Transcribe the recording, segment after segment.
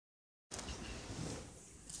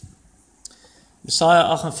Jesaja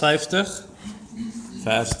 58,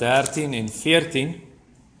 vers 13 en 14.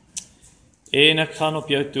 En ek gaan op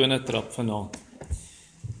jou tone trap vanaand.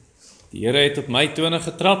 Die Here het op my tone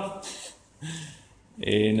getrap.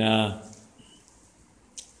 En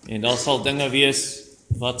daar sal dinge wees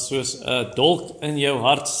wat soos 'n dolk in jou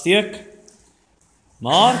hart steek.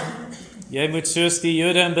 Maar jy moet soos die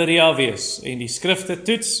Jode in Berea wees en die skrifte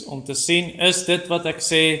toets om te sien, is dit wat ek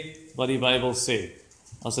sê, wat die Bybel sê.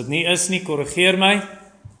 As dit nie is nie, korrigeer my,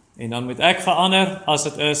 en dan moet ek verander. As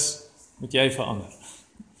dit is, moet jy verander.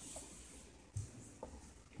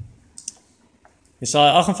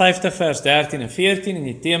 Jesaja 58 vers 13 en 14 en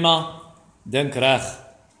die tema, dink reg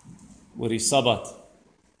oor die Sabbat.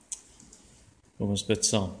 Kom ons bid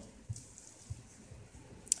saam.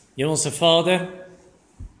 Hemelse Vader,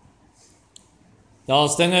 daar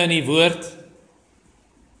is dinge in die woord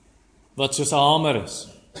wat soos 'n hamer is.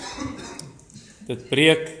 Dit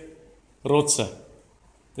breek rotse.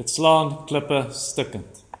 Dit slaan klippe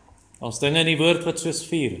stikkend. Daar's dinge in die woord wat soos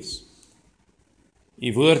vuur is.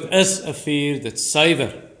 Die woord is 'n vuur, dit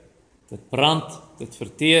suiwer, dit brand, dit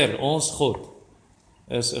verteer. Ons God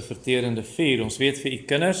is 'n verterende vuur. Ons weet vir u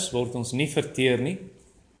kinders word ons nie verteer nie.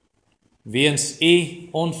 Weens u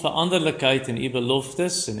onveranderlikheid en u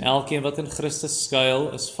beloftes en elkeen wat in Christus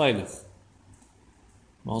skuil is veilig.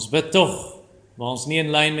 Maar ons bid tog, waar ons nie in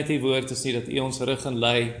lyn met die woord is nie, dat u ons rig en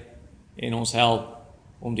lei en ons help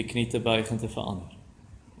om die knie te buig en te verander.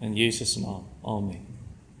 In Jesus naam, amen.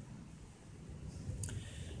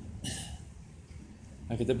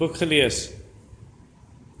 Ek het 'n boek gelees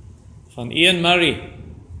van Ian Murray,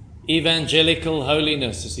 Evangelical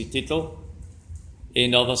Holiness is die titel,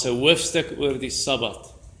 en daar was 'n hoofstuk oor die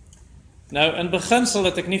Sabbat. Nou, in beginsel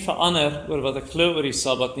het ek nie verander oor wat ek glo oor die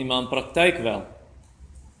Sabbat nie, maar in praktyk wel.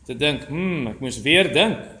 Te dink, ek moes weer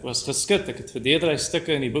dink, ek was geskit, ek het verdeelderlei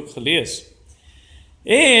stukke in die boek gelees.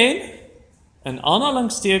 En, in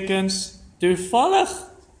aanhalingstekens, toevallig,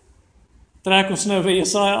 trek ons nou by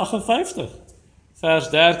Jesaja 58, vers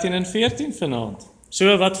 13 en 14 vanaand.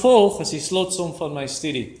 So wat volg is die slotsom van my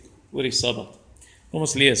studie oor die Sabbat. Kom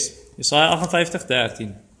ons lees, Jesaja 58,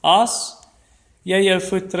 13. As jy jou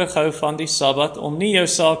voet terughou van die Sabbat, om nie jou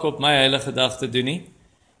saak op my heilige dag te doen nie,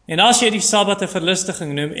 en as jy die Sabbat 'n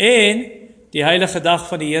verlustiging noem, en die heilige dag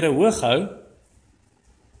van die Here hoog hou,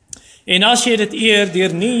 en as jy dit eer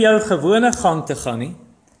deur nie jou gewone gang te gaan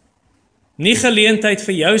nie geleentheid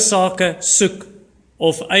vir jou sake soek,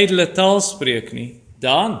 of ydelle taal spreek nie,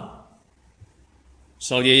 dan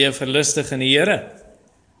sal jy jou verlustig in die Here,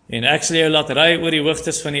 en ek sal jou laat ry oor die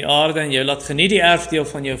hoogtes van die aarde, en jou laat geniet die erfdeel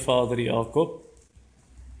van jou vader Jakob,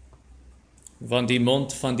 want die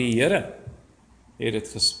mond van die Here het dit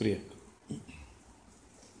gespreek.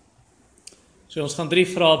 So ons gaan 3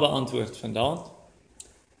 vrae beantwoord vandag.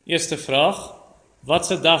 Eerste vraag, wat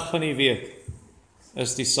se dag van die week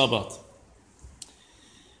is die Sabbat?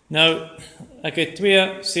 Nou, ek het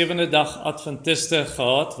 2 sewende dag Adventiste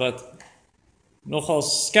gehad, wat nogal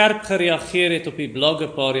skerp gereageer het op die blog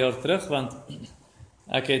 'n paar jaar terug, want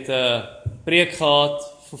ek het 'n preek gehad,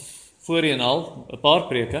 voorheen al, 'n paar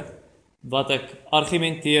preke, wat ek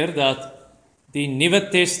argumenteer dat die Nuwe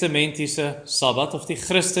Testamentiese Sabbat, of die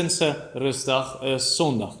Christense rustdag, is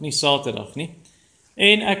Sondag, nie Saterdag nie.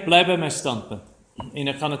 En ek bly by my standpunt, en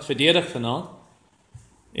ek gaan dit verdedig vanaand,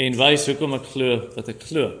 en wys hoekom ek glo wat ek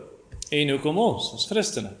glo, en hoekom ons, as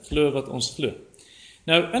Christene, glo wat ons glo.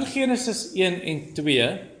 Nou, in Genesis 1 en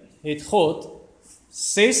 2 het God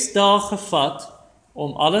 6 dae gevat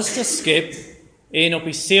om alles te skep, en op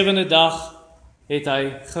die 7de dag het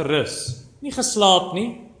hy gerus. Nie geslaap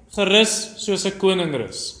nie, gerus soos 'n koning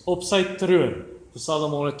rus, op sy troon.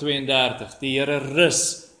 Psalm 132, die Here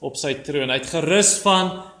rus op sy troon. Hy het gerus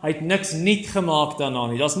hy het niks nuut gemaak daarna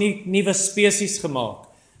nie. Daar's nie nuwe spesies gemaak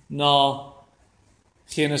na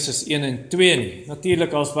Genesis 1 en 2 nie.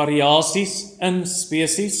 Natuurlik daar's variasies in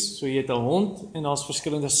spesies, so jy het 'n hond en daar's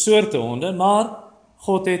verskillende soorte honde, maar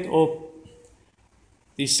God het op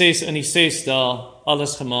die 6 dae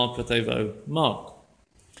alles gemaak wat hy wou maak.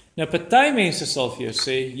 Nou, party mense sal vir jou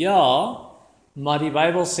sê, ja, maar die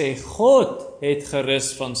Bybel sê, God het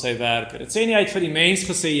gerus van sy werke. Dit sê nie, hy het vir die mens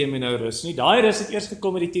gesê, jy moet nou rus nie. Daai rus het eers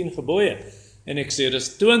gekom met die 10 gebooie. In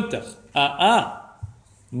Exodus 20.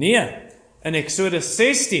 Nee. In Exodus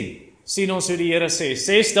 16 sien ons hoe die Here sê,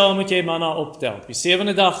 6 dae moet jy manna optel. Op die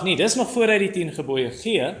 7de dag nie. Dis nog voor hy die 10 gebooie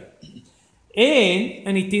gee. En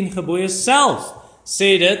in die 10 gebooie self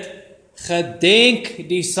sê dit, gedenk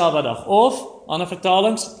die Sabbatdag, of ander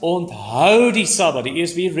vertalings, onthou die Sabbat. Die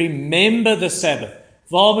ESV, remember the Sabbath.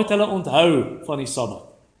 Waar moet hulle onthou van die Sabbat?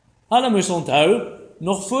 Hulle moes onthou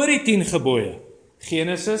nog voor die 10 gebooie.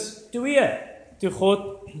 Genesis 2. toe God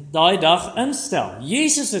daai dag instel.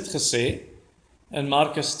 Jesus het gesê in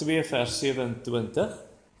Markus 2 vers 27,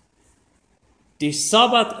 die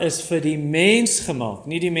Sabbat is vir die mens gemaak,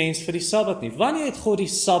 nie die mens vir die Sabbat nie. Wanneer het God die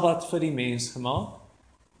Sabbat vir die mens gemaak?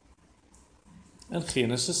 In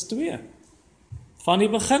Genesis 2. Van die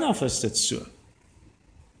begin af is dit so.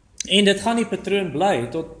 En dit gaan die patroon bly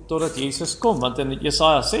totdat Jesus kom, want in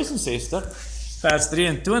Jesaja 66 vers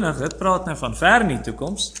 23, dit praat nou van ver in die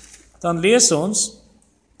toekoms, dan lees ons,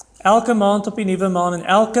 elke maand op die nuwe maan en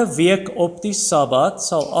elke week op die Sabbat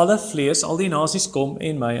sal alle vlees, al die nasies kom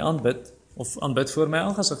en my aanbid, of aanbid voor my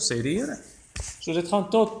aangesig, sê die Here. So dit gaan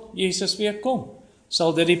tot Jesus weer kom.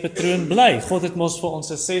 Sal dit die patroon bly. God het mos vir ons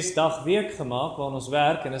 'n 6-dag week gemaak, waar ons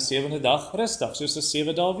werk en 'n 7de dag rustig, soos 'n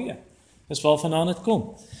 7 dae week. Dis waarvandaan dit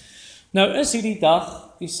kom. Nou is hierdie dag,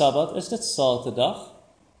 die Sabbat, is dit Saterdag?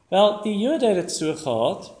 Wel, die Jode het dit so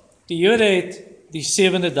gehad. Die Jode het die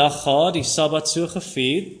 7de dag gehad, die Sabbat so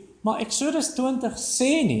gevier, maar Exodus 20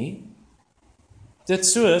 sê nie dit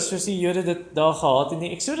soos die Jode dit daar gehad het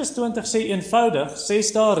nie. Exodus 20 sê eenvoudig,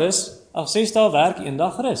 6 dae rus, 6 dae werk, 1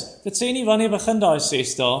 dag rus. Dit sê nie wanneer begin daai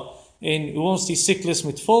 6 dae en hoe ons die siklus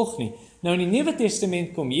moet volg nie. Nou in die Nuwe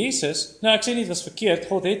Testament kom Jesus, nou ek sê nie dit was verkeerd,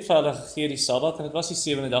 God het vir hulle gegee die Sabbat en dit was die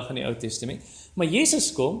 7de dag in die Ou Testament, maar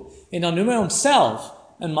Jesus kom en dan noem hy homself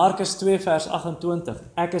in Markus 2 vers 28,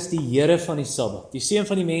 ek is die Here van die Sabbat. Die Seun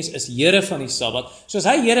van die mens is Here van die Sabbat. Soos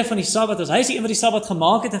hy Here van die Sabbat is, hy is die een wat die Sabbat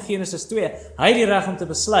gemaak het in Genesis 2. Hy het die reg om te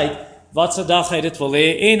besluit wat se dag hy dit wil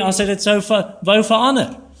hê en as hy dit sou wou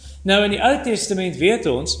verander. Nou in die Ou Testament weet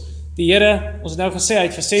ons, die Here, ons het nou gesê, hy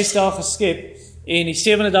het vir 6 dae geskep en die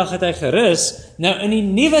 7de dag het hy gerus. Nou in die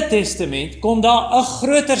Nuwe Testament kom daar 'n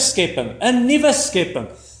groter skepping, 'n nuwe skepping,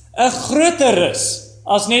 'n groter rus.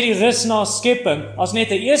 As net die rus na skepping, as net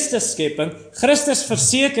 'n eerste skepping, Christus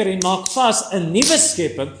verseker en maak vas 'n nuwe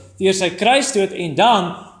skepping deur sy kruisdood en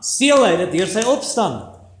dan seël hy dit deur sy opstanding.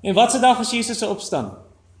 En wat se dag is Jesus se opstanding?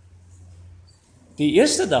 Die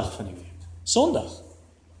eerste dag van die week, Sondag,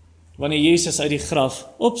 wanneer Jesus uit die graf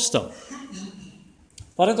opstaan.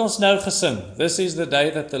 Wat het ons nou gesing? This is the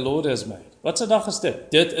day that the Lord has made. Wat se dag is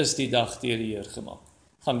dit? Dit is die dag deur die Heer gemaak.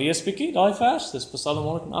 Gaan lees bietjie daai vers, dis Psalm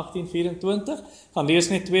 118:24. Gaan lees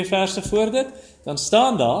net 2 verse voor dit, dan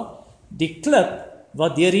staan daar die klip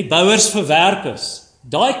wat deur die bouers verwerp is.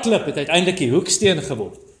 Daai klip het uiteindelik die hoeksteen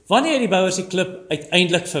geword. Wanneer het die bouers die klip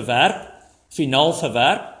uiteindelik verwerp, finaal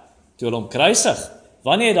verwerp? Toe hulle hom kruisig.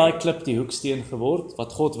 Wanneer het daai klip die hoeksteen geword?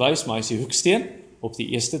 Wat God wys, maar hy is die hoeksteen op die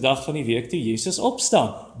eerste dag van die week toe Jesus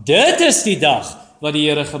opstaan. Dit is die dag wat die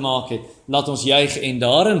Here gemaak het. Laat ons juig en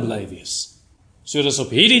daarin bly wees. So dis op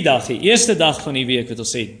hierdie dag, die eerste dag van die week, wat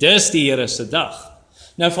ons sê, dis die Here se dag.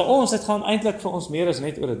 Nou vir ons, dit gaan eintlik vir ons meer as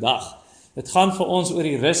net oor 'n dag. Dit gaan vir ons oor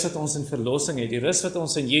die rus wat ons in verlossing het, die rus wat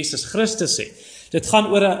ons in Jesus Christus het. Dit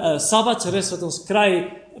gaan oor 'n Sabbatsrus wat ons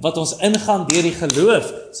kry, wat ons ingaan deur die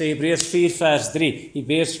geloof, sê Hebreërs 4 vers 3,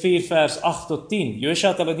 Hebreërs 4 vers 8 tot 10. Josua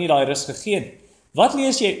het hulle nie daai rus gegee nie. Wat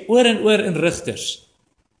lees jy oor en oor in Rigters?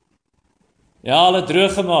 Ja, hulle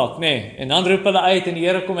droog gemaak, nê, en dan roep hulle uit en die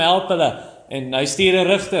Here kom help hulle. En hy stuur 'n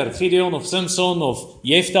rigter, Gideon of Samson of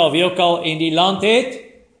Jefta of wie ook al, en die land het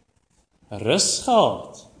rus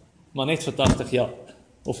gehad, maar net vir 80 jaar,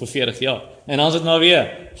 of vir 40 jaar. En dan is dit maar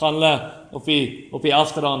weer, gaan hulle op die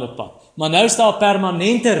afdraande pad. Maar nou is daar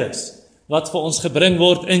permanente rus, wat vir ons gebring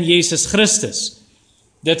word in Jesus Christus.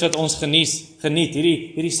 Dit wat ons geniet,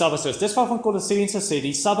 hierdie Sabbatsrus. Dis waarvan Kolossense sê,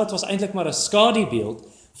 die Sabbat was eintlik maar 'n skadubeeld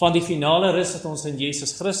van die finale rus wat ons in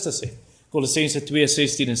Jesus Christus het. Kolossense 2,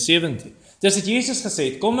 16 en 17. Dis het Jesus gesê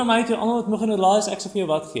het, kom na my toe, almal wat moeg en oorlaai is, ek sal vir jou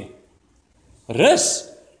wat gee? Rus.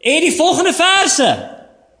 En die volgende verse.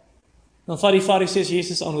 Dan vat die Fariseërs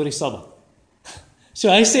Jesus aan oor die Sabbat. So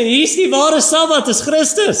hy sê, hier's die ware Sabbat, is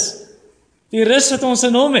Christus. Die rus wat ons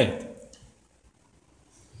in hom het.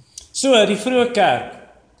 So, die vroeë kerk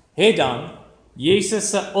het dan Jesus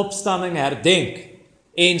se opstanding herdenk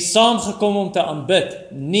en saamgekom om te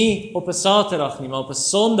aanbid, nie op 'n Saterdag nie, maar op 'n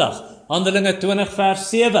Sondag. Handelinge 20 vers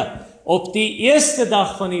 7. Op die eerste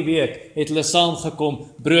dag van die week het hulle saamgekom,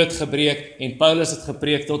 brood gebreek en Paulus het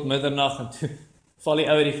gepreek tot middernag en toe val die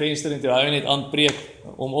ou uit die venster en toe hou hy net aan preek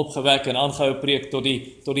om opgewek en aangehou preek tot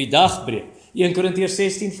die dag breek. 1 Korintiërs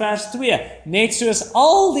 16 vers 2. Net soos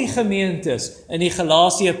al die gemeentes in die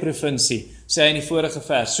Galasië provinsie, sê hy in die vorige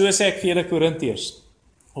vers. So sê ek vir julle Korintiërs,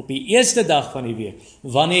 op die eerste dag van die week,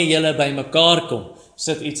 wanneer julle by mekaar kom,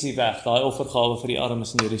 sit ietsie weg, daai offergawe vir die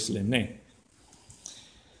armes in Jerusalem, nee.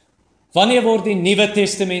 Wanneer word die Nuwe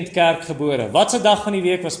Testament kerk gebore? Wat se dag van die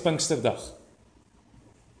week was Pinksterdag?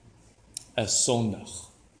 'n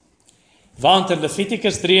Sondag. Want in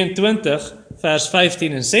Levitikus 23 vers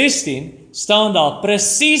 15 en 16 staan daar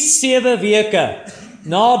presies 7 weke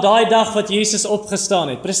na daai dag wat Jesus opgestaan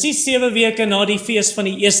het. Presies 7 weke na die fees van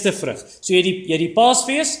die eerste vrug. So jy die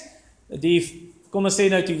Paasfees, kom ons sê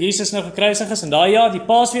nou toe Jesus nou gekruisig is, en daai jaar, die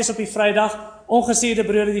Paasfees op die Vrydag, ongesuurde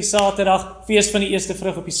brode die Saterdag, fees van die eerste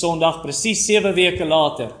vrug op die Sondag, presies 7 weke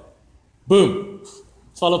later. Boom!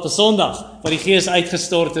 Val op 'n Sondag, waar die Gees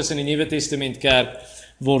uitgestort is en die Nuwe Testament kerk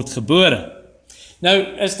word gebore. Nou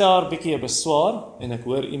is daar 'n bietjie 'n beswaar, en ek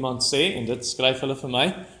hoor iemand sê, en dit skryf hulle vir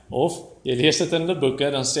my, of jy lees dit in hulle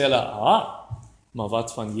boeke, dan sê hulle, maar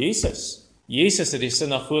wat van Jesus? Jesus het die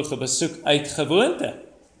sinagoge besoek uit gewoonte.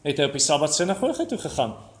 Het hy op die Sabbat sinagoge toe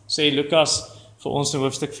gegaan. Sê Lukas vir ons in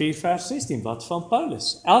hoofstuk 4 vers 16, wat van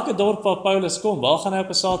Paulus? Elke dorp waar Paulus kom, waar gaan hy op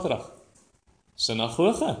 'n Saterdag?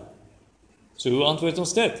 Sinagoge. So hoe antwoord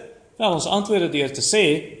ons dit? Wel, ons antwoord deur te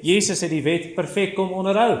sê, Jesus het die wet perfek kom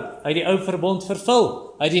onderhou. Hy het die ou verbond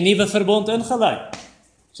vervul. Hy het die nuwe verbond ingelei.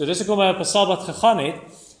 So dis hoekom hy op 'n Sabbat gegaan het,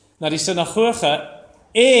 na die sinagoge,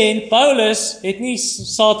 en Paulus het nie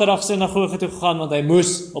Saterdag sinagoge toe gegaan, want hy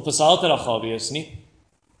moes op 'n Saterdag gaan wees nie.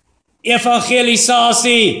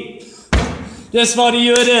 Evangelisasie! Dis waar die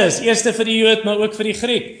Jode is, eerste vir die Jood, maar ook vir die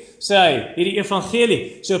Griek, sê hy, hierdie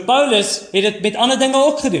evangelie. So Paulus het dit met ander dinge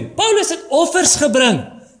ook gedoen. Paulus het offers gebring,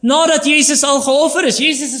 nadat Jesus al geoffer is.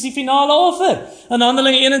 Jesus is die finale offer. In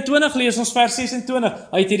Handelinge 21 lees ons vers 26,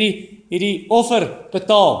 hy het hierdie offer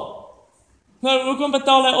betaal. Nou, hoekom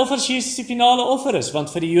betaal hy offers? Jesus die finale offer is, want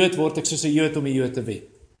vir die Jood word ek soos 'n Jood om die Jood te wen.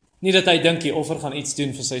 Nie dat hy dink die offer gaan iets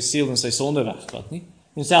doen vir sy siel en sy sonde wegvat nie.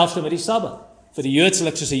 En selfs met die Sabbat. Vir die Jood sal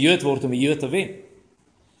ek soos 'n Jood word om die Jood te wen.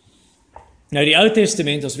 Nou die Ou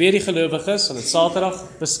Testament, ons weet die gelowiges sal dit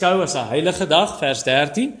Saterdag beskou as 'n heilige dag, vers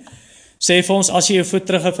 13. Sê vir ons, as jy jou voet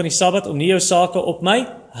terughou van die Sabbat, om nie jou sake op my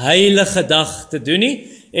heilige dag te doen nie,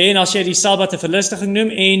 en as jy die Sabbat 'n verlustiging noem,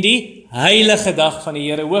 en die heilige dag van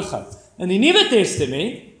die Here hooghou. In die Nuwe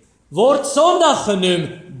Testament word Sondag genoem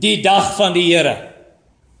die dag van die Here.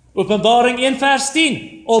 Openbaring 1 vers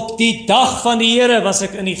 10, op die dag van die Here was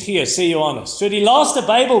ek in die Gees, sê Johannes. So die laaste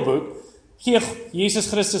Bybelboek gee Jesus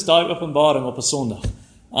Christus daai openbaring op 'n Sondag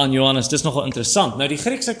aan Johannes. Dis nogal interessant. Nou die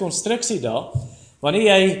Griekse konstruksie daar, wanneer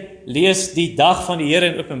jy lees die dag van die Here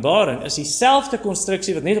in Openbaring, is dieselfde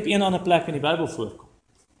konstruksie wat net op een ander plek in die Bybel voorkom.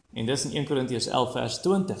 En dis in 1 Korintiërs 11 vers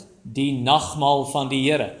 20, die nagmaal van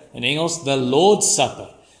die Here, in Engels the Lord's Supper.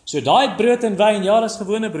 So daai brood en wyn, ja, dis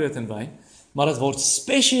gewone brood en wyn, maar dit word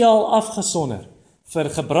spesiaal afgesonder vir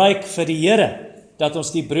gebruik vir die Here, dat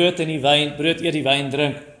ons die brood eet die wyn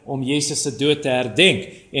drink, om Jesus se dood te herdenk.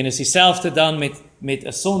 En is dieselfde dan met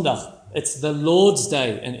 'n Sondag. It's the Lord's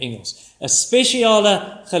Day in Engels. 'n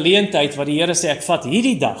Spesiale geleentheid wat die Here sê, ek vat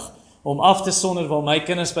hierdie dag om af te sonder waar my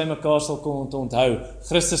kinders by mekaar sal kom om te onthou,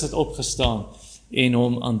 Christus het opgestaan en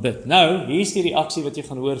hom aanbid. Nou, hier is die reaksie wat jy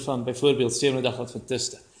gaan hoor van byvoorbeeld Sewende-dag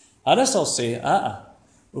Adventiste. Hulle sal sê,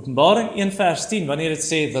 Openbaring 1 vers 10, wanneer dit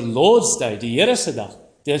sê the Lord's Day, die Here se dag,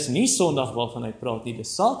 dis nie Sondag waarvan hy praat nie,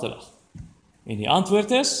 dis Saterdag. En die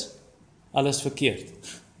antwoord is, alles verkeerd.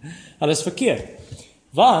 Alles verkeerd.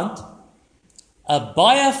 Want 'n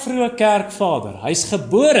baie vroeë kerkvader, hy's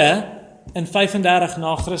gebore in 35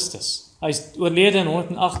 na Christus. Hy's oorlede in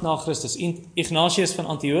 108 na Christus, Ignatius van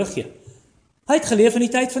Antiochië. Hy het geleef in die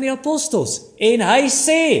tyd van die apostels, en hy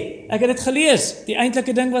sê, ek het dit gelees, die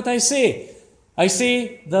eintlike ding wat hy sê,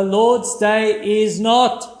 the Lord's Day is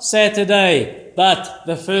not Saturday, but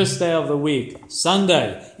the first day of the week,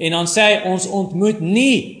 Sunday. En dan sê hy, ons ontmoet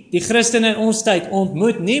nie, die Christene in ons tyd,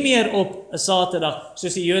 ontmoet nie meer op 'n Saterdag,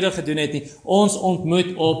 soos die Jode gedoen het nie, ons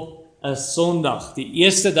ontmoet op 'n Sondag, die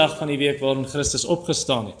eerste dag van die week waarin Christus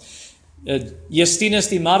opgestaan het. Justinus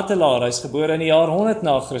die martelaar, hy is gebore in die jaar 100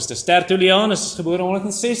 na Christus. Tertullianus is gebore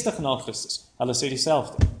 160 na Christus. Hulle sê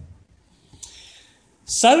dieselfde.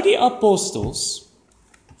 Sou die apostels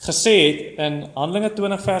gesê het in Handelinge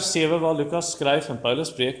 20 vers 7 waar Lukas skryf en Paulus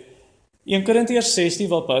spreek, 1 Korintiërs 16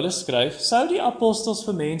 waar Paulus skryf, sou die apostels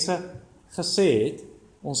vir mense gesê het,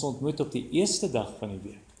 ons ontmoet op die eerste dag van die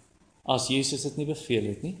week, as Jesus dit nie beveel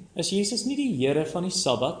het nie? Is Jesus nie die Here van die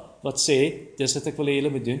Sabbat, wat sê, dis wat ek wil hê julle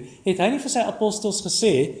moet doen? Het hy nie vir sy apostels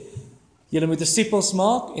gesê, julle moet disippels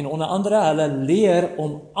maak, en onder andere hulle leer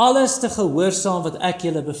om alles te gehoorsaam wat ek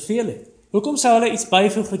julle beveel het? Hoekom sou hulle iets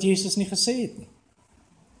byvoeg wat Jesus nie gesê het nie?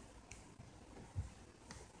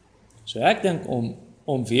 So ek dink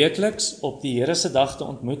om weekliks op die Here se dag te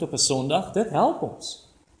ontmoet op 'n Sondag, dit help ons.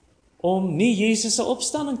 Om nie Jesus se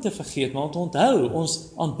opstanding te vergeet, maar om te onthou,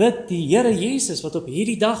 ons aanbid die Here Jesus wat op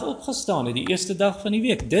hierdie dag opgestaan het, die eerste dag van die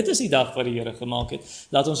week. Dit is die dag wat die Here gemaak het.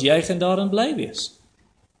 Laat ons juig en daarin bly wees.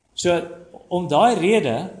 So om daai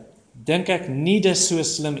rede dink ek nie dis so 'n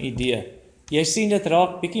slim idee jy sien dit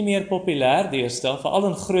raak bietjie meer populêr deesdae,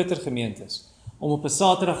 veral in groter gemeentes, om op 'n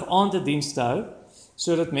Saterdag aand 'n diens te hou,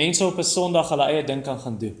 sodat mense op 'n Sondag hulle eie ding kan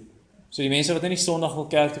gaan doen. So die mense wat nie Sondag wil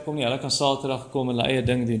kerk toe kom nie, hulle kan Saterdag kom en hulle eie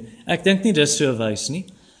ding doen. Ek dink nie dis so wys nie.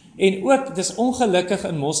 En ook, dis ongelukkig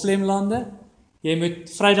in moslemlande, jy moet,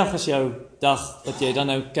 Vrydag is jou dag wat jy dan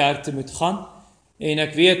nou kerk toe moet gaan, en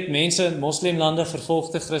ek weet, mense in moslemlande,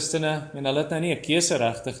 vervolgde Christene, en hulle het nou nie 'n keuse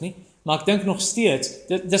regtig nie, maar ek dink nog steeds,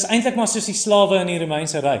 dis eintlik maar soos die slawe in die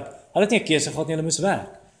Romeinse Ryk. Hulle het nie 'n keuse gehad nie, hulle moes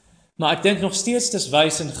werk. Maar ek dink nog steeds dis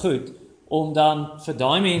wys en goed, om dan vir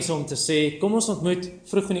daai mense om te sê, kom ons ontmoet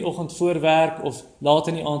vroeg in die oggend voor werk, of laat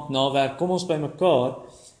in die aand na werk, kom ons by mekaar,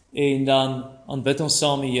 en dan aanbid ons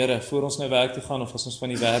saam die Here, voor ons nou werk toe gaan, of as ons van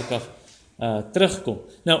die werk af terugkom.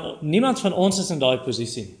 Nou, niemand van ons is in daai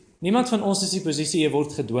posisie. Niemand van ons is in die posisie, jy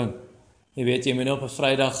word gedwing. Jy weet, jy moet nou op 'n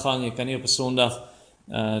Vrydag gaan, jy kan nie op 'n Sondag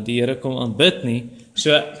die Here kom aanbid nie.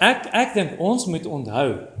 So ek dink ons moet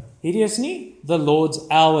onthou, hierdie is nie the Lord's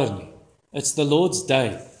hour nie. It's the Lord's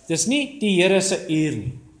day. Dis nie die Here se uur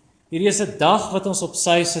nie. Hierdie is 'n dag wat ons op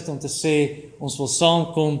sy sit om te sê, ons wil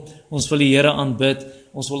saamkom, ons wil die Here aanbid,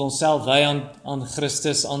 ons wil onsself wy aan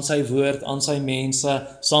Christus, aan sy woord, aan sy mense,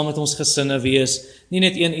 saam met ons gesinne wees, nie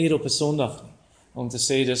net 1 uur op 'n Sondag nie, om te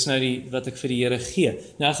sê, dis nou wat ek vir die Here gee.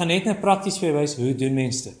 Nou, ek gaan net nou prakties vir jou wys, hoe doen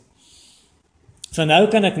mense dit? Van nou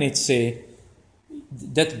kan ek net sê,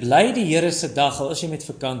 dit bly die Here se dag, al is jy met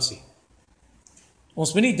vakansie.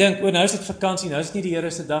 Ons moet nie dink, nou is dit vakansie, nou is dit nie die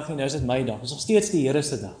Here se dag nie, nou is dit my dag. Dit is nog steeds die Here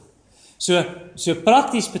se dag. So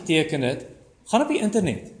prakties beteken dit, gaan op die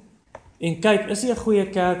internet en kyk, is hier 'n goeie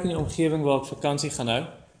kerk in die omgewing waar ek vakansie gaan hou?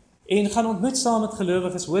 En gaan ontmoet saam met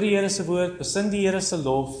gelowiges, hoor die Here se woord, besing die Here se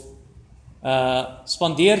lof,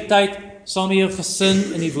 spandeer tyd saam met jou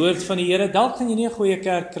gesin in die woord van die Here. Dalk gaan jy nie 'n goeie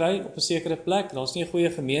kerk kry op 'n sekere plek, daar's nie 'n goeie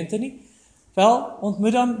gemeente nie. Wel,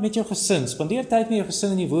 ontmoet dan met jou gesin, spandeer tyd met jou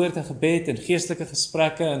gesin in die woord en gebed en geestelike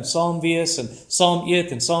gesprekke en saam wees en saam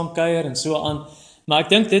eet en saam kuier en so aan. Maar ek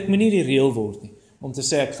dink dit moet nie die reël word nie, om te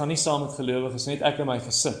sê ek gaan nie saam met gelowiges, net ek en my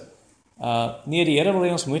gesin. Nee, die Here wil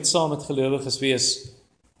hê ons moet saam met gelowiges wees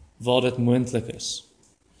waar dit moontlik is.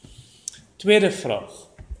 Tweede vraag,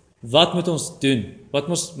 wat moet ons doen? Wat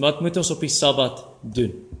moet ons op die Sabbat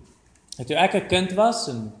doen? En toe ek 'n kind was,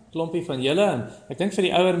 en klompie van julle, en ek dink vir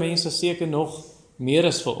die ouer mense seker nog meer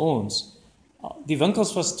as vir ons, die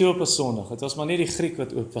winkels was toe op 'n Sondag, dit was maar nie die Griek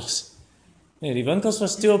wat oop was. Nee, die winkels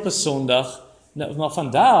was toe op 'n Sondag, maar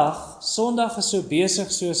vandag, Sondag is so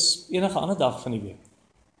besig soos enige ander dag van die week.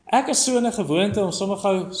 Ek is so 'n gewoonte om sommer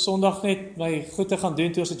gou Sondag net my goed te gaan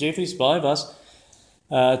doen toe ons op Jeffreys Bay was.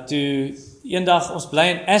 Toe eendag, ons bly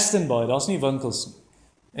in Aston Bay, daar's nie winkels nie.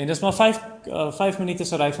 En dis maar 5 minute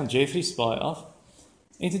se ry van Jeffreys Bay af.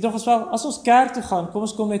 En toe dink ons wel, as ons kerk toe gaan, kom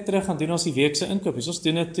ons kom net terug en doen ons die week se inkopies. Ons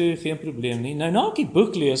doen dit toe, geen probleem nie. Nou, na ek die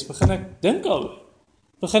boek lees, begin ek dink daaroor.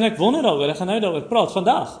 Begin ek wonder daaroor, ek gaan nou daaroor praat.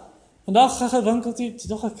 Vandag gaan ek winkel toe,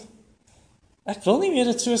 dink ek wil nie meer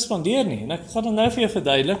dit so spandeer nie. En ek gaan dit nou vir jou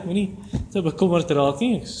verduidelik, moenie te bekommerd raak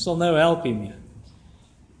nie, ek sal nou help hiermee.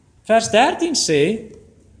 Vers 13 sê,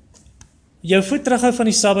 jou voet terughou van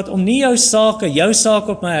die Sabbat, om nie jou saak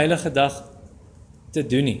op my heilige dag te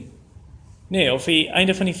doen nie. Nee, of die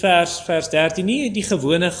einde van die vers 13, nie die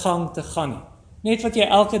gewone gang te gaan nie. Net wat jy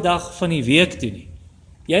elke dag van die week doen nie.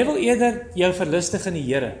 Jy wil eerder jou verlustig in die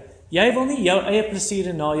Here. Jy wil nie jou eie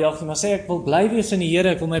plesiere najag nie, maar sê ek wil bly wees in die Here,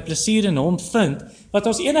 ek wil my plesier in hom vind, wat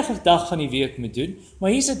ons enige dag van die week moet doen,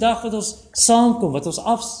 maar hier's 'n dag wat ons saamkom, wat ons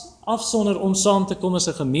afsonder om saam te kom as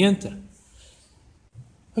 'n gemeente.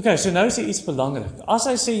 Okay, so nou is hier iets belangrik. As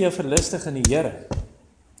hy sê jy verlustig in die Here,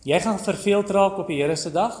 jy gaan verveeld raak op die Here se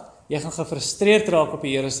dag, jy gaan gefrustreerd raak op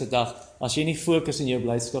die Here se dag, as jy nie fokus in jou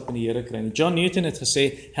blydskap in die Here kry nie. John Newton het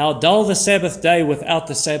gesê, how dull the Sabbath day without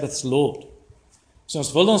the Sabbath's Lord. So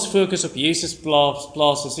ons wil ons fokus op Jesus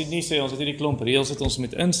plaas, as hy nie sê, ons het hierdie klomp reëls wat ons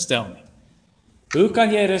moet instel nie. Hoe kan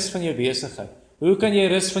jy rus van jou besigheid? Hoe kan jy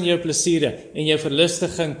rus van jou plesiere en jou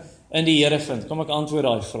verlustiging in die Here vind? Kom ek antwoord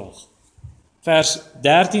daai vraag. Vers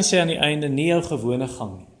 13 sê aan die einde, nie jou gewone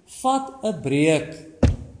gang nie. Vat 'n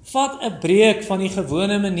breek van die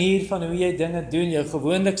gewone manier van hoe jy dinge doen, jou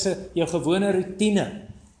gewone routine.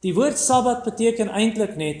 Die woord Sabbat beteken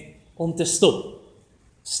eintlik net om te stop.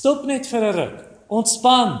 Stop net vir 'n ruk.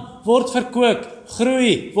 Ontspan, word verkoop,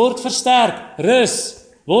 groei, word versterk, rus,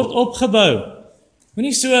 word opgebou.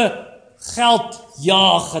 Moenie so geld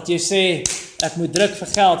jaag dat jy sê, ek moet druk vir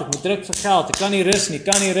geld, ek kan nie rus nie,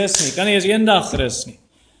 kan nie eens een dag rus nie.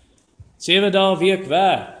 7 dae 'n week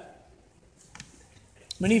werk.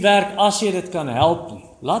 Moenie werk as jy dit kan help nie.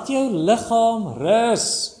 Laat jou liggaam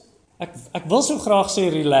rus. Ek wil so graag sê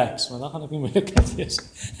relax, maar dan gaan ek nie moeilikheid wees.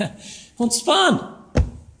 Ontspan.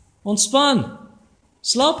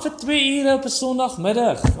 Slaap vir 2 ure op 'n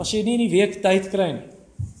Sondagmiddag, as jy nie in die week tyd kry nie.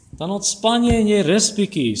 Dan ontspan jy en jy rus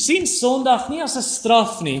bietjie. Sien Sondag nie as 'n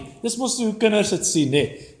straf nie. Dis mos hoe kinders dit sien,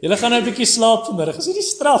 nee. Julle gaan nou 'n bietjie slaap vanmiddag. Is dit die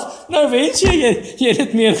straf? Nou wens jy het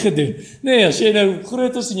dit meer gedoen. Nee, as jy nou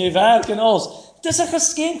groot is en jy werk en alles. Dit is 'n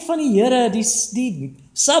geskenk van die Here. Die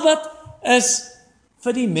Sabbat is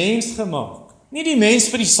vir die mens gemaak. Nie die mens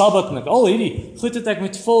vir die Sabbat nie. Al hierdie goed het ek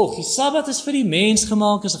moet volg. Die Sabbat is vir die mens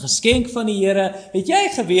gemaak, is 'n geskenk van die Here. Het jy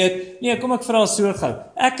geweet? Nee, kom ek vra so gou.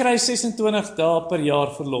 Ek kry 26 dae per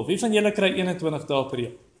jaar verlof. Wie van julle kry 21 dae per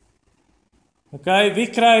jaar? Okay, wie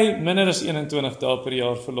kry minder as 21 dae per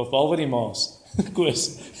jaar verlof? Behalwe die maas.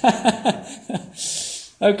 Koos.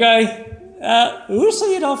 Okay. Hoe sal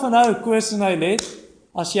jy daarvan hou, Koos en Eilet,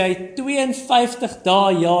 as jy 52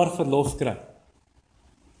 dae jaar verlof kry?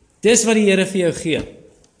 Dis wat die Here vir jou gee.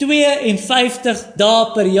 52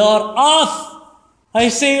 dae per jaar af. Hy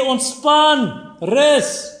sê ontspan,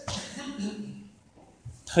 rus.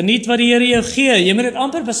 Geniet wat die Here jou gee. Jy moet dit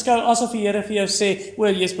amper beskou asof die Here vir jou sê, o,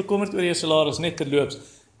 jy's bekommerd oor jou salaris net terloops.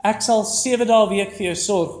 Ek sal 7 dae 'n week vir jou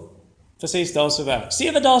sorg vir 6 dae se werk.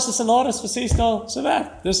 7 dae se salaris vir 6 dae se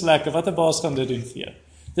werk. Dis lekker. Wat 'n baas gaan dit doen vir jou?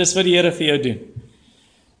 Dis wat die Here vir jou doen.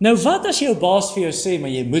 Nou wat as jou baas vir jou sê,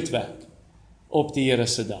 maar jy moet werk op die Here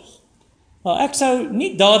se dag? Nou, ek sou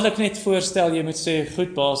nie dadelik net voorstel, jy moet sê,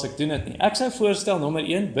 goed baas, ek doen dit nie. Ek sou voorstel, nommer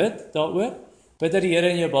 1, bid daaroor. Bid dat die Here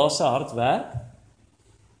in jou baas se hart werk.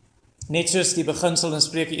 Net soos die beginsel in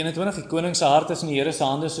Spreuke 21, die koning se hart is in die Here se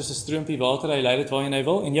hande soos 'n stroompie water, hy lei dit waarheen hy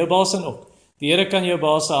wil, en jou baas in ook. Die Here kan jou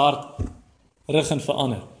baas se hart rig en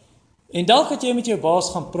verander. En dalk het jy met jou baas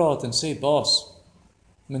gaan praat en sê, baas,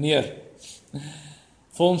 meneer,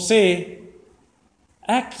 vir hom sê,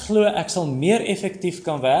 ek glo ek sal meer effektief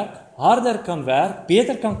kan werk, harder kan werk,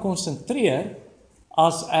 beter kan konsentreer,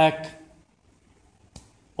 as ek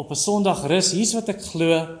op 'n Sondag rus. Hier's wat ek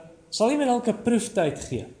glo, sal jy my dalk 'n proeftyd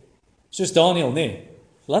gee? Soos Daniel, nee.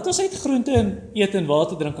 Laat ons uit groente en eet en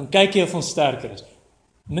water drink en kyk jy of ons sterker is.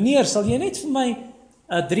 Meneer, sal jy net vir my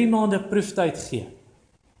 'n 3 maande proeftyd gee?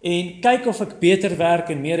 En kyk of ek beter werk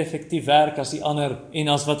en meer effektief werk as die ander en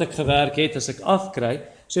as wat ek gewerk het as ek afkry.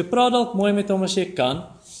 So praat dalk mooi met hom as jy kan.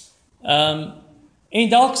 En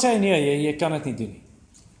dalk sê hy nee, jy kan dit nie doen nie.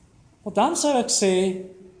 Want dan sou ek sê,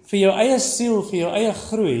 vir jou eie siel, vir jou eie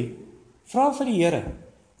groei, vra vir die Here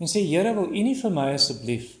en sê, Here, wil U nie vir my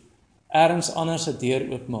asseblief ergens anders 'n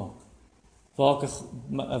deur oopmaak waar ek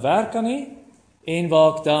 'n werk kan hê en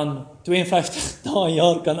waar ek dan 52 dae 'n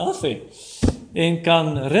jaar kan af hê en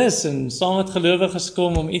kan rus en saam met gelowiges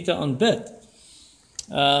kom om U te aanbid.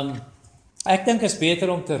 Ek dink is beter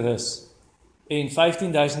om te rus en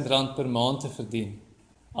R15,000 per maand te verdien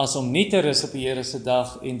as om nie te rus op die Here se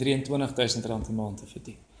dag en R23,000 'n maand te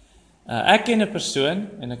verdien. Ek ken 'n persoon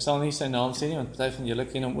en ek sal nie sy naam sê nie want party van julle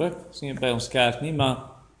ken hom ook, is nie by ons kerk nie, maar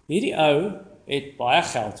hierdie ou het baie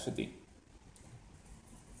geld verdien.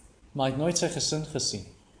 Maar hy het nooit sy gesin gesien.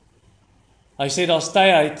 Hy sê daar's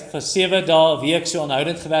tye uit vir 7 dae 'n week so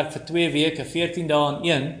aanhoudend gewerk vir 2 weke, 14 dae in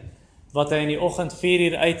een, wat hy in die oggend 4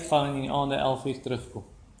 uur uitgaan en in die aande 11 uur terugkom.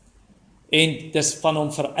 En dis van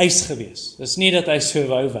hom vereis gewees. Dis nie dat hy so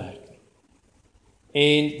wou werk nie.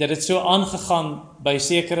 En dit het so aangegaan by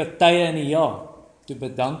sekere tye in die jaar, toe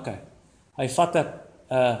bedank hy. Hy vat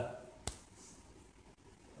 'n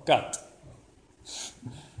kat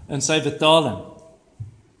in sy betaling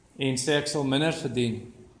en sê ek sal minder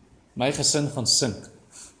verdien. My gesin gaan sink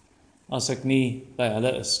as ek nie by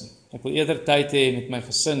hulle is nie. Ek wil eerder tyd hê met my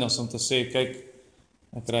gesin as om te sê, kyk,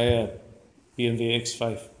 ek ry 'n BMW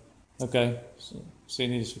X5. Okay, sê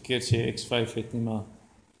nie dis verkeerd as jy X5 het nie, maar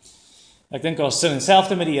ek dink daar's sin, selfs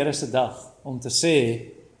met die Here se dag, om te sê,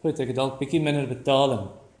 goed, ek het dalk bietjie minder betaling,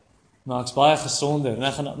 maar ek's baie gesonder, en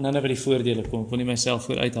ek gaan nou by die voordele kom, ek wil nie myself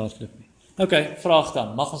vooruit hardloop nie. Okay, vraag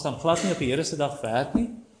dan, mag ons dan glad nie op die Here se dag werk nie?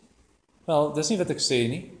 Wel, dis nie wat ek sê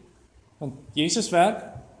nie, want Jesus werk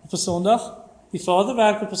op 'n Sondag, die Vader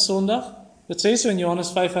werk op 'n Sondag, dit sê so in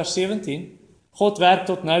Johannes 5 vers 17, God werk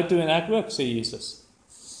tot nou toe en ek ook, sê Jesus.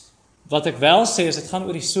 Wat ek wel sê is, dit gaan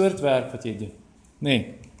oor die soort werk wat jy doen.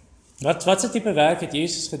 Nee, wat se tipe werk het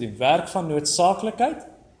Jesus gedoen? Werk van noodsaaklikheid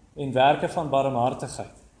en werke van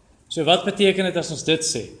barmhartigheid. So wat beteken dit as ons dit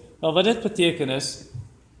sê? Wel, wat dit beteken is,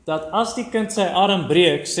 dat as die kind sy arm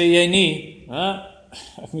breek, sê jy nie,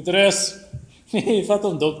 ek moet rus, nee, jy vat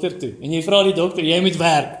hom dokter toe, en jy vra die dokter, jy moet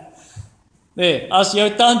werk. Nee, as jou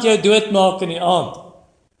tand jou doodmaak in die aand,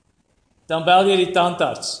 dan bel jy die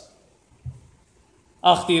tandarts,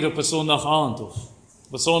 8 uur op 'n Sondag aand of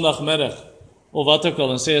op 'n Sondagmiddag, of wat ook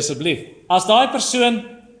al, en sê asseblief, as daai persoon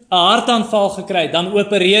 'n hartaanval gekry het, dan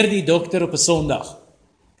opereer die dokter op 'n Sondag.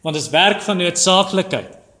 Want dit is werk van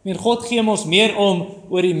noodsaaklikheid. God gee ons meer om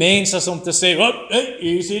oor die mens as om te sê, hey,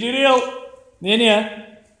 hier is die reël. Nee.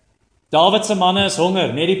 Dawid se manne is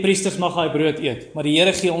honger, net die priesters mag hy brood eet, maar die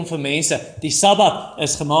Here gee om vir mense. Die Sabbat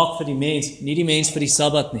is gemaak vir die mens, nie die mens vir die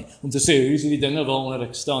Sabbat nie. Om te sê, hier is die dinge waaronder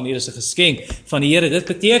ek staan, hier is 'n geskenk van die Here. Dit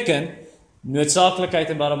beteken noodsaaklikheid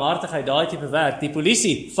en barmhartigheid, daai tipe werk. Die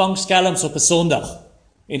polisie vang skelms op 'n Sondag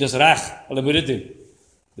en dis reg, hulle moet dit doen.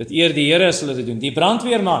 Dit eer die Here as hulle dit doen. Die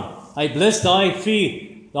brandweerman, hy blus daai vuur,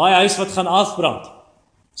 daai huis wat gaan afbrand.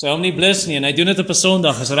 Sy hom nie blus nie en hy doen dit op 'n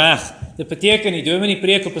Sondag, is reg. Dit beteken die dominee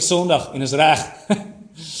preek op 'n Sondag en is reg.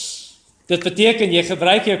 Dit beteken jy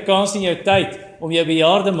gebruik jou kans en jou tyd om jou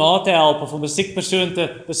bejaarde ma te help of om 'n siek persoon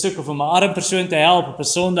te besoek of om 'n arm persoon te help op 'n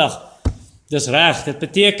Sondag. Dis reg. Dit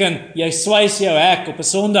beteken jy swys jou hek op 'n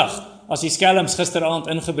Sondag. As die skelms gisteraand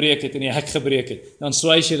ingebreek het en die hek gebreek het, dan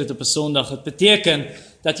swys jy dit op 'n Sondag. Dit beteken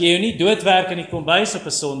dat jy jou nie doodwerk in die kombuis op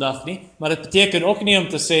 'n Sondag nie, maar dit beteken ook nie om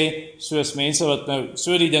te sê, soos mense wat nou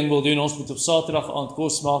so die ding wil doen, ons moet op Saterdag aand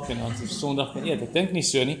kos maak en dan op Sondag kan eet. Ek dink nie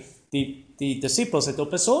so nie. Die disippels het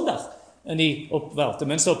op 'n Sondag,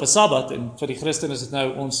 tenminste op 'n Sabbat, en vir die Christen is dit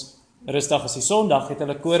nou ons rustdag is die Sondag, het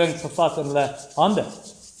hulle koring gevat in hulle hande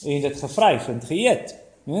en dit gevryf en geëet.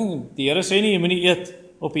 Die Here sê nie, jy moenie eet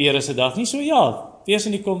op die Here se dag nie, so ja, wees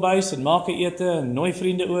in die kombuis en maak 'n ete en nooi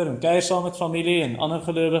vriende oor en kuier saam met familie en ander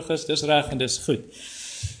gelowiges, dis reg en dis goed.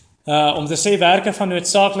 Om te sê werke van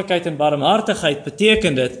noodsaaklikheid en barmhartigheid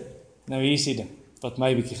beteken dit, nou hier is die ding, wat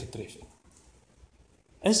my bietjie getref het.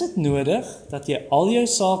 Is dit nodig dat jy al jou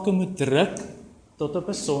sake moet druk tot op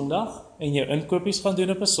 'n Sondag en jou inkopies gaan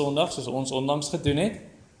doen op 'n Sondag, soos ons onlangs gedoen het,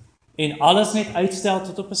 en alles net uitstel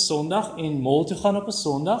tot op 'n Sondag en mall toe gaan op 'n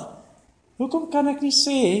Sondag? Hoekom kan ek nie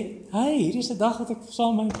sê, hey, hier is 'n dag wat ek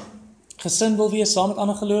saam met my gesin wil wees, saam met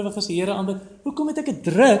ander gelowiges die Here aanbid. Hoekom het ek dit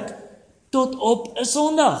druk tot op 'n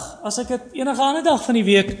Sondag, as ek dit enige ander dag van die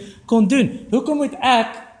week kon doen? Hoekom moet ek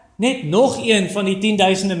net nog een van die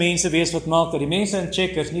 10.000 mense wees wat maak dat die mense in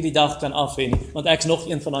Checkers nie die dag kan afhê nie, want ek's nog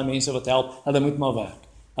een van daai mense wat help, hulle moet maar werk.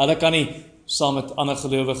 Hulle kan nie saam met ander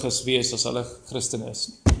gelowiges wees as hulle Christen is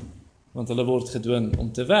nie, want hulle word gedwing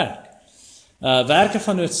om te werk. Werke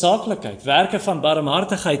van noodsaaklikheid, werke van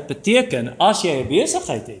barmhartigheid beteken, as jy 'n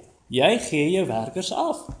besigheid het, jy gee jou werkers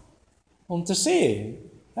af. Om te sê,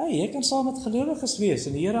 hey, jy kan saam met gelowiges wees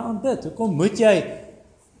en die Here aanbid. Hoekom moet jy,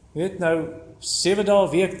 weet nou, 7 dae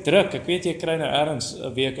 'n week druk? Ek weet jy kry nou ergens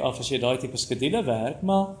 'n week af as jy daai tipe skedule werk,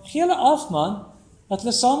 maar gee hulle af man, dat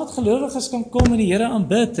hulle saam met gelowiges kan kom en die Here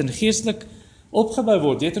aanbid en geestelik opgebou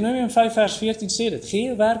word. Deuteronomium 5 vers 14 sê dit, gee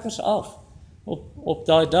jou werkers af op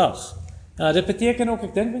daai dag. Dit beteken ook,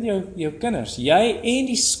 ek dink met jou kinders, jy en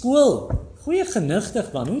die skool, goeie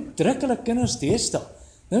genigtig man, hoe druk hulle kinders deesdae?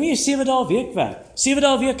 Nou jy 7 dae 'n week werk, 7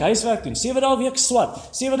 dae 'n week huiswerk doen, 7 dae 'n week swat,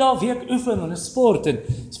 7 dae 'n week oefen en sport en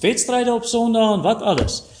wedstryde op Sondag en wat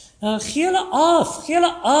alles. Gee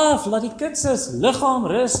hulle af, laat die kind se liggaam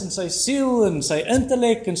rus en sy siel en sy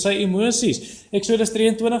intellek en sy emosies. Eksodus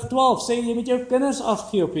 23:12 sê jy moet jou kinders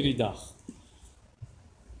afgee op hierdie dag.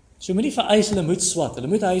 So moet nie vereis hulle moet swat, hulle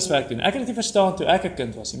moet huiswerk doen. Ek het dit nie verstaan toe ek 'n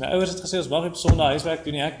kind was nie. My ouers het gesê ons mag nie op Sondag huiswerk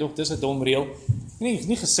doen nie. Ek dink dis 'n dom reël. Nie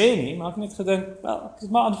gesê nie, maar ek het net gedink, wel, ek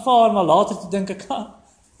het maar aanvaar, maar later te dink ek,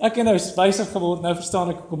 ek het nou wyser geword, nou verstaan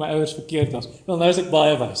ek hoekom my ouers verkeerd was. Wel nou is ek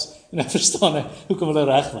baie wys. En nou verstaan ek hoekom hulle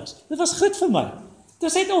reg was. Dit was goed vir my. Dit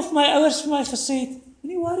is net of my ouers vir my gesê het,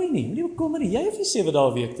 moenie worry nie, moenie bekommer nie. Jy hoef nie 7 dae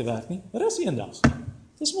 'n week te werk nie. Rus eendag.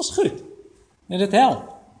 Dis mos goed. En dit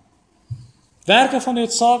help. Werke van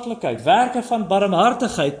noodsaaklikheid, werke van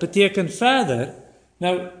barmhartigheid beteken verder,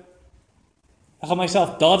 nou, ek gaan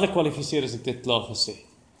myself dadelik kwalifiseer as ek dit klaar gesê het.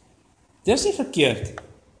 Dis nie verkeerd.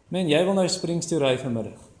 Men, jy wil nou Springs toe ry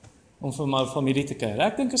vanmiddag, om vir my familie te kuier.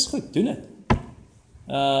 Ek dink is goed, doen dit.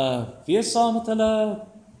 Wees saam met hulle,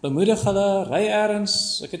 bemoedig hulle, ry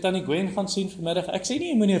ergens, ek het aan die Gwen gaan sien vanmiddag, ek sê nie,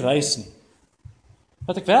 jy moet nie reis nie.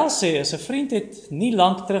 Wat ek wel sê, is 'n vriend het nie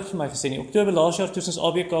lank terug vir my gesê nie, Oktober laas jaar toe ons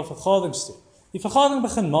ABK vergaderings toe. Die vergadering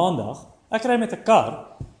begin maandag, ek ry met 'n kar,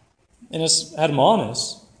 en is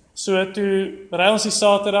Hermanus, so toe ry ons die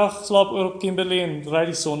Saterdag, slaap oor op Kimberley en ry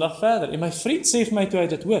die Sondag verder. En my vriend sê vir my toe hy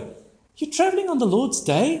dit hoor, "You're traveling on the Lord's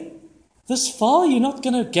day? This far, you're not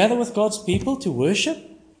going to gather with God's people to worship?"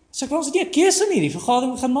 So ek ons nie 'n keuse nie, die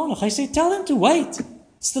vergadering begin maandag. Hy sê, "Tell them to wait,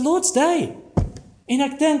 it's the Lord's day." En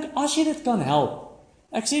ek dink, as jy dit kan help,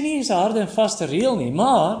 ek sê nie, is 'n harde en vaste reël nie,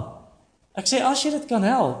 maar, ek sê, as jy dit kan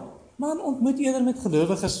help, man, ontmoet eerder met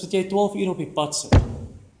gelowiges, wat jy 12 uur op die pad sit.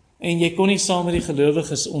 En jy kon nie saam met die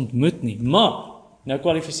gelowiges ontmoet nie. Maar, Nou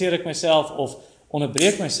kwalifiseer ek myself of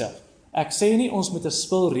onderbreek myself. Ek sê nie ons moet 'n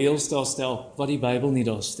spul reëls daar stel wat die Bybel nie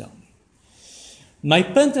daar stel nie. My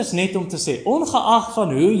punt is net om te sê, ongeag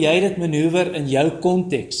van hoe jy dit manoeuvreer in jou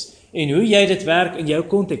konteks en hoe jy dit werk in jou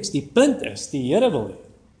konteks, die punt is, die Here wil hê.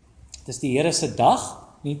 Dit is die Here se dag,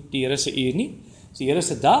 nie die Here se uur nie. Dit is die Here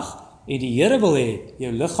se dag en die Here wil hê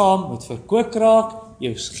jou liggaam moet verkoop raak,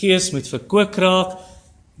 jou gees moet verkoop raak.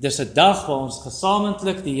 Dis 'n dag waar ons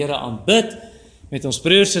gesamentlik die Here aanbid met ons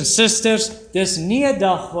broers en susters. Dis nie 'n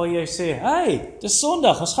dag waar jy sê, "Hey, dis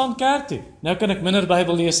Sondag, ons gaan kerk toe. Nou kan ek minder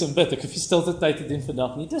Bybel lees en bid. Ek hoef nie stilte tyd te doen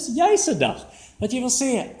vandag nie." Dis juis 'n dag wat jy wil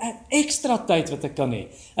sê, 'n ekstra tyd wat ek kan hê.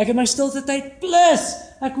 Ek het my stilte tyd plus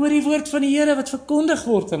ek hoor die woord van die Here wat verkondig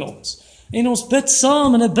word aan ons. En ons bid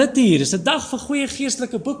saam in 'n bidhuur. Dis 'n dag vir goeie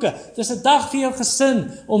geestelike boeke. Dis 'n dag vir jou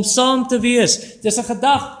gesin om saam te wees. Dis 'n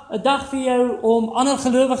dag vir jou om ander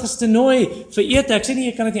gelowiges te nooi vir ete. Ek sê nie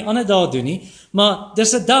jy kan dit nie ander dae doen nie, maar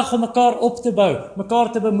dis 'n dag om mekaar op te bou,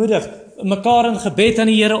 mekaar te bemoedig, mekaar in gebed aan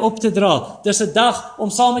die Here op te dra. Dis 'n dag om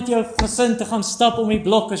saam met jou gesin te gaan stap om die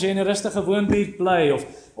blok as jy in 'n rustige woonbuurt bly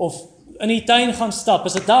of in die tuin gaan stap.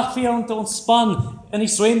 Is 'n dag vir jou om te ontspan in die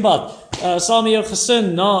swembad, saam met jou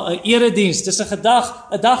gesin na 'n erediens. Dis 'n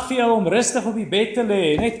dag vir jou om rustig op die bed te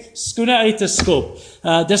lê, net skoene uit te skop.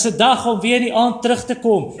 Dis 'n dag om weer in die aand terug te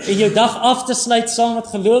kom en jou dag af te sluit saam met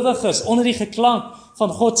gelowiges onder die geklank van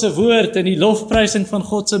God se woord en die lofprysing van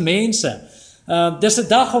God se mense. Dis 'n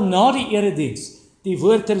dag om na die erediens die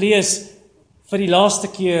woord te lees vir die laaste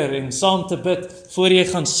keer en saam te bid voor jy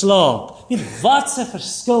gaan slaap. En wat 'n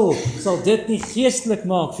verskil sal dit nie geestelik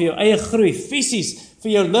maak vir jou eie groei, fisies,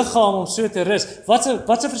 vir jou liggaam om so te rus. Wat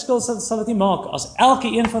 'n verskil sal dit nie maak as elke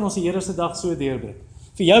een van ons die Here se dag so deurbring?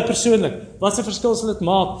 Vir jou persoonlik, wat 'n verskil sal dit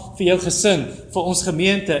maak vir jou gesin, vir ons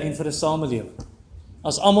gemeente en vir 'n samelewing?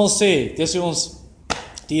 As almal sê, dis hoe ons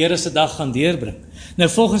die Here se dag gaan deurbring. Nou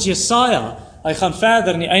volgens Jesaja, hy gaan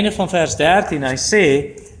verder aan die einde van vers 13, hy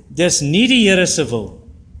sê, dis nie die Here se wil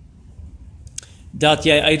dat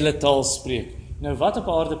jy ydelle taal spreek. Nou wat op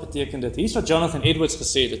aarde beteken dit? Hier's wat Jonathan Edwards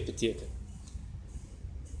gesê dit beteken.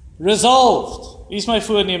 Resolved, hier's my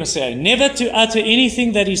voorneme sê hy, never to utter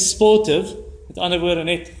anything that is sportive, met ander woorde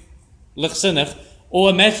net ligsinnig, or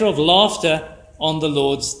a matter of laughter on the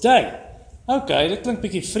Lord's day. Okay, dit klink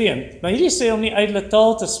bietjie vreemd, maar hierdie sê om nie ydelle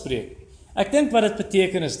taal te spreek. Ek dink wat dit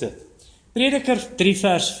beteken is dit. Prediker 3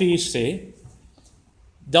 vers 4 sê,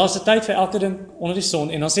 daar's 'n tyd vir elke ding onder die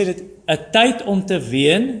son, en dan sê dit 'n tyd om te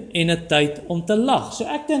ween en 'n tyd om te lag. So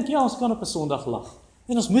ek dink ja, ons kan op 'n Sondag lag.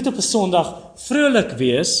 En ons moet op 'n Sondag vrolik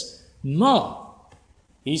wees, maar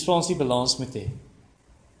hier's waar ons die balans moet hê.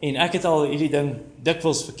 En ek het al hierdie ding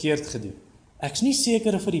dikwels verkeerd gedoen. Ek's nie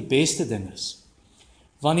seker of dit die beste ding is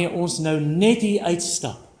wanneer ons nou net hier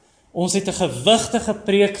uitstap. Ons het 'n gewigtige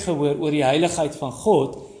preek gehoor oor die heiligheid van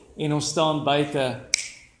God en ons staan buite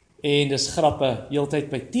en dis grappe heeltyd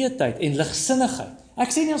by teetyd en ligsinnigheid.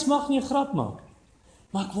 Ek sê nie ons mag nie 'n grap maak nie,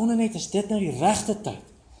 maar ek wonder net, is dit nou die regte tyd?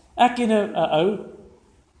 Ek ken 'n ou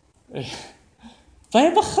by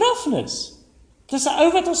 'n begrafnis. Dis 'n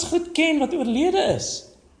ou wat ons goed ken wat oorlede is.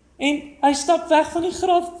 En hy stap weg van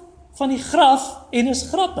die graf en is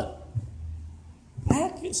grappe.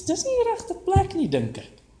 Dis nie die regte plek nie, dink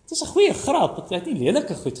ek. Dis 'n goeie grap, ek het nie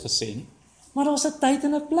lelike goed gesê nie, maar daar's 'n tyd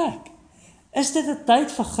en 'n plek. Is dit 'n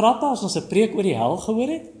tyd vir grappe as ons 'n preek oor die hel gehoor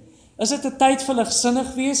het? Is dit 'n tyd vir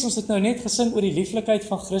ligsinnig wees? Ons het nou net gesing oor die lieflikheid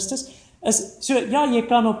van Christus. Ja, jy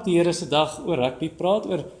kan op die Here se dag oor rugby praat,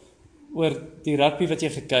 oor die rugby wat jy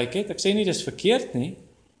gekyk het. Ek sê nie dis verkeerd nie,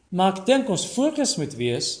 maar ek dink ons fokus moet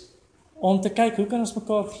wees om te kyk hoe kan ons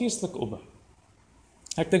mekaar geestelik opbou.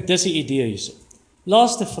 Ek dink dis die idee hierso.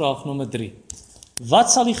 Laaste vraag nommer 3.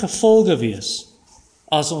 Wat sal die gevolge wees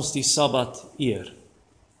as ons die Sabbat eer?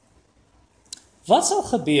 Wat sal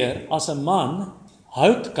gebeur as 'n man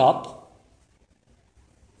hout kap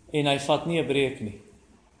en hy vat nie 'n breek nie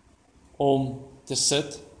om te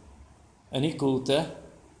sit in die koelte,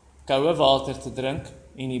 koue water te drink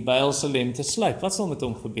en die byl se lem te slyp? Wat sal met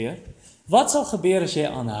hom gebeur? Wat sal gebeur as jy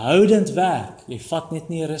aanhoudend werk? Jy vat net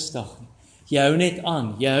nie 'n rusdag nie. Jy hou net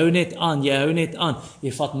aan, jy hou net aan, jy hou net aan.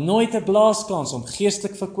 Jy vat nooit 'n blaaskans om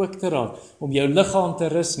geestelik verkoop te raak, om jou liggaam te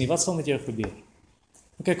rus nie. Wat sal met jou gebeur?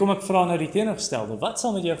 Ok, kom ek vra nou die teenoorgestelde. Wat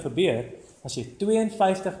sal met jou gebeur as jy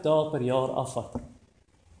 52 dae per jaar afvat?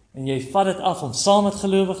 En jy vat dit af om saam met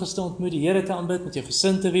gelowiges te ontmoet, die Here te aanbid, met jou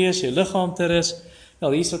gesin te wees, jou liggaam te rus.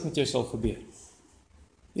 Wel, hier is wat met jou sal gebeur.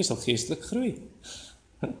 Jy sal geestelik groei.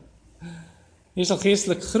 Jy sal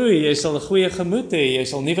geestelik groei, jy sal 'n goeie gemoed hê, jy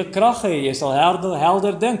sal nuwe krag hê, jy sal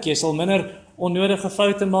helder dink, jy sal minder onnodige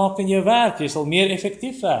foute maak in jou werk, jy sal meer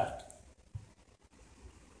effektief werk.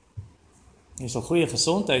 Jy sal goeie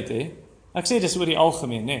gesondheid hê. Ek sê dis oor die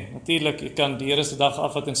algemeen, nê. Natuurlik, jy kan die Here se dag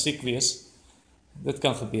afvat en siek wees. Dit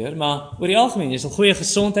kan gebeur, maar oor die algemeen, jy sal goeie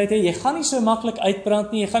gesondheid hê. Jy gaan nie so maklik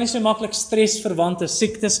uitbrand nie. Jy gaan nie so maklik stresverwante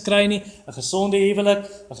siektes kry nie. 'n Gesonde huwelik,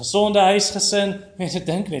 'n gesonde huisgesin. Mense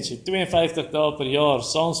dink net jy 52 dae per jaar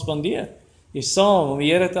saam spandeer. Jy saam om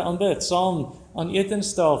die Here te aanbid, saam aan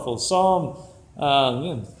etenstafel, saam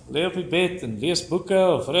lê op die bed en lees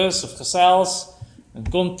boeke of rus of gesels en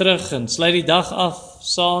kom terug en sluit die dag af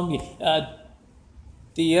saam.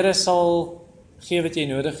 Die Here sal gee wat jy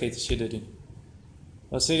nodig het as jy dit doen.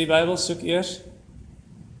 Wat sê die Bybel? Soek eers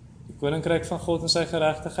die koninkryk van God en sy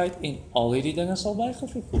geregtigheid en al hierdie dinge sal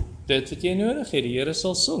bygevoeg word. Dit wat jy nodig het, die Here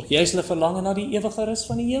sal sorg. Jy sal 'n verlange na die ewige rus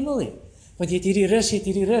van die hemel hê. Want jy het hierdie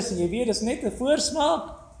rus en jy weet dis net 'n voorsmaak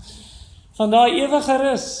van daai ewige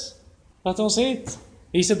rus wat ons het.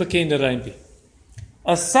 Hier's 'n bekende rympie.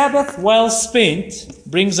 A Sabbath well spent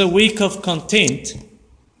brings a week of content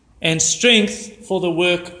and strength for the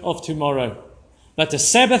work of tomorrow. But a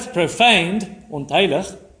Sabbath profaned,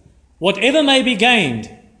 ontheilig, whatever may be gained,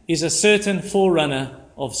 is a certain forerunner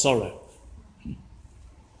of sorrow.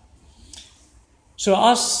 So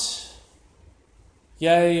as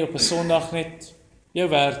jy op 'n Sondag net jou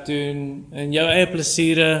werk doen en jou eie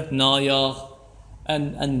plesiere najag,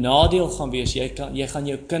 'n nadeel gaan wees, jy gaan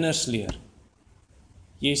jou kinders leer.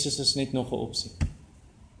 Jesus is net nog 'n opsie.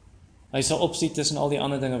 Hy sal opsie tussen al die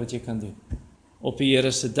ander dinge wat jy kan doen. Op die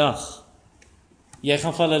Here se dag. Jy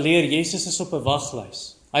gaan vir hulle leer, Jesus is op 'n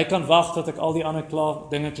waglys. Hy kan wag tot ek al die ander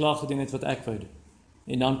dinge klaar gedoen het wat ek wou doen.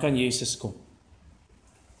 En dan kan Jesus kom.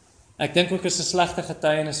 Ek dink ook is 'n slegte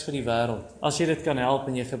getuienis vir die wêreld. As jy dit kan help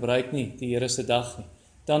en jy gebruik nie die Here se dag nie,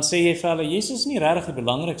 dan sê jy vir hulle, Jesus is nie regtig die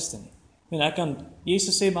belangrikste nie. En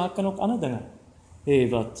Jesus sê, maar ek kan ook ander dinge hê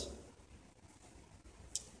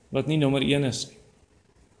wat nie nommer 1 is nie.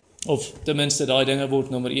 Of ten minste daai dinge word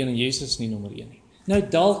nommer 1 en Jesus nie nommer 1 nie. Nou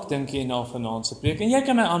dalk dink jy na vanaand se preek en jy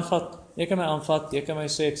kan my aanvat, jy kan my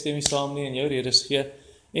sê ek stem nie saam nie en jou redes gee.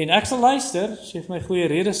 En ek sal luister, as jy vir my goeie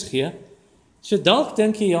redes gee. So dalk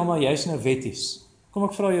dink jy, ja maar jy's nou wetties. Kom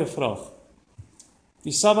ek vra jou 'n vraag.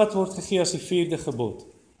 Die Sabbat word gegee as die 4de gebod.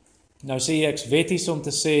 Nou sê jy ek's wetties om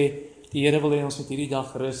te sê die Here wil hê ons moet hierdie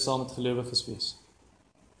dag rus saam met gelowiges wees.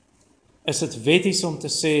 Is dit wetties om te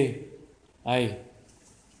sê,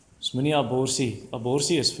 ons moenie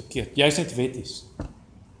aborsie is verkeerd. Jy's net wetties.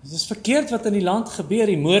 Dit is verkeerd wat in die land gebeur,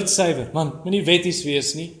 die moordsuiwer. Man, moenie wetties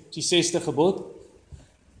wees nie, die 6de gebod.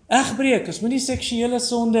 Egbreek, ons moenie seksuele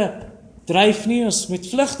sonde dryf nie, ons moet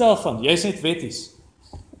vlug daarvan. Jy's net wetties.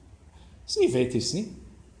 Dis nie wetties nie.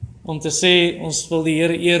 Om te sê, ons wil die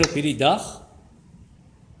Here eer op hierdie dag.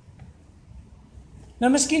 Nou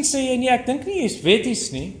miskien sê jy nie, ek dink nie jy's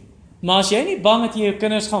wetties nie, maar as jy nie bang dat jy jou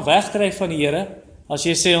kinders gaan wegdryf van die Here, as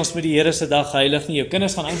jy sê ons moet die Here se dag heilig nie, jou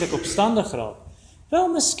kinders gaan eintlik opstandig raak. Wel,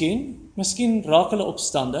 miskien raak hulle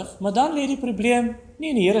opstandig, maar dan lê die probleem nie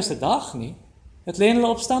in die Here se dag nie. Dit lê in hulle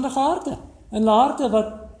opstandige harte, in hulle harte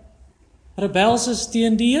wat rebels is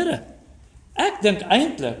teen die Here. Ek dink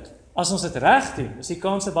eintlik, as ons dit reg doen, is die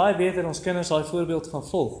kans baie beter ons kinders daai voorbeeld gaan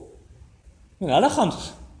volg. En hulle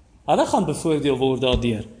gaan bevoordeel word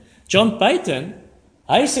daardeur. John Paton,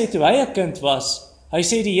 hy sê toe hy 'n kind was, hy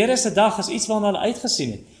sê die Here se dag is iets waarna hulle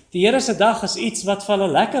uitgesien het. Die Here se dag is iets wat vir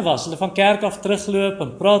hulle lekker was. Hulle van kerk af terugloop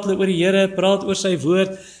en praat hulle oor die Here, praat oor sy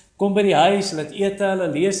woord, kom by die huis, hulle het ete, hulle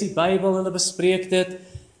lees die Bybel, hulle bespreek dit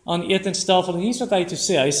aan etenstafel. En hier's wat hy toe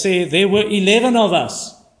sê. Hy sê, there were 11 of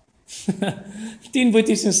us. 10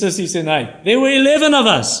 boeties en sissies en hy. There were 11 of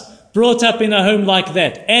us brought up in a home like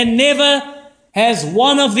that. And never has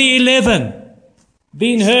one of the 11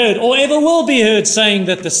 been heard or ever will be heard saying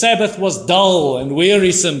that the Sabbath was dull and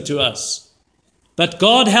wearisome to us. But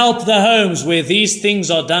God help the homes where these things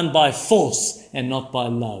are done by force and not by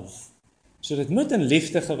love. So dit moet in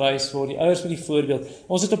liefde gewys word, die ouers met die voorbeeld.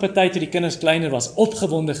 Ons het op 'n tyd toe die kinders kleiner was,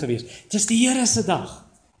 opgewonde gewees. Dis die Here se dag.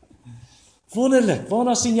 Wonderlik,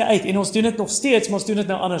 waarna sien jy uit? En ons doen dit nog steeds, maar ons doen dit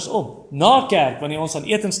nou andersom. Na kerk, wanneer ons aan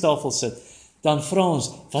etenstafel sit, dan vra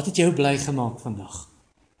ons, wat het jou bly gemaak vandag?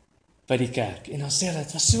 By die kerk. En dan sê hulle,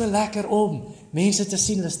 dit was so lekker om mense te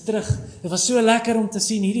sien, hulle is terug. Dit was so lekker om te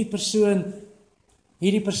sien,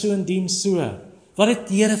 hierdie persoon dien so. Wat het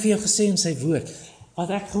die Here vir jou gesê in sy woord? Wat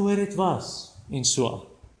ek gehoor het was, en so aan.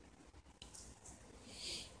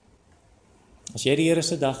 As jy die Here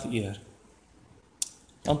se dag eer,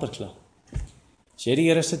 amper klaar. As jy die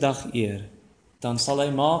Here se dag eer, dan sal hy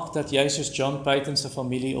maak dat jy soos John Paton se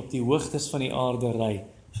familie op die hoogtes van die aarde ry.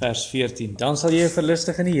 Vers 14, dan sal jy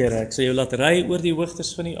verlustig in die Here, ek sal jou laat ry oor die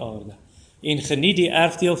hoogtes van die aarde. en geniet die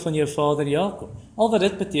erfdeel van jou vader Jakob. Al wat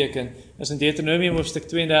dit beteken, is in Deuteronomium hoofstuk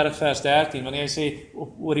 32 vers 13, wanneer hy sê,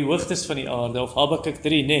 oor die hoogtes van die aarde, of Habakuk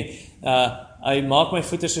 3, hy maak my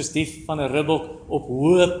voete soos die van 'n ribbok op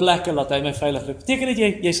hoë plekke, laat hy my veilig loop. Beteken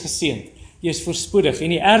dit jy's geseënd, jy's voorspoedig, en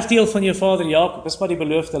die erfdeel van jou vader Jakob is maar die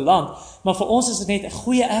beloofde land, maar vir ons is dit net 'n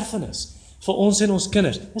goeie erfenis, vir ons en ons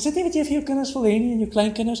kinders. Is dit nie wat jy vir jou kinders wil hê nie, en jou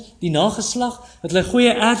kleinkinders, die nageslag, dat hulle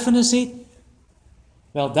goeie erfenis het?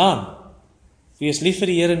 Wel dan, wees lief vir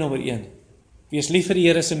die Here nommer 1, wees lief vir die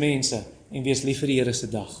Here se mense, en wees lief vir die Here se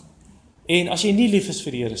dag. En as jy nie lief is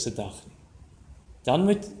vir die Here se dag nie, dan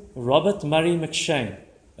moet Robert Murray McCheyne,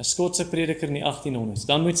 'n Skotse prediker in die 1800s,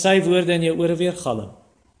 dan moet sy woorde in jou ore weer galm.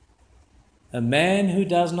 A man who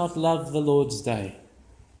does not love the Lord's day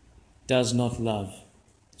does not love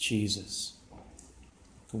Jesus.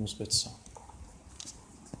 Kom ons bid saam.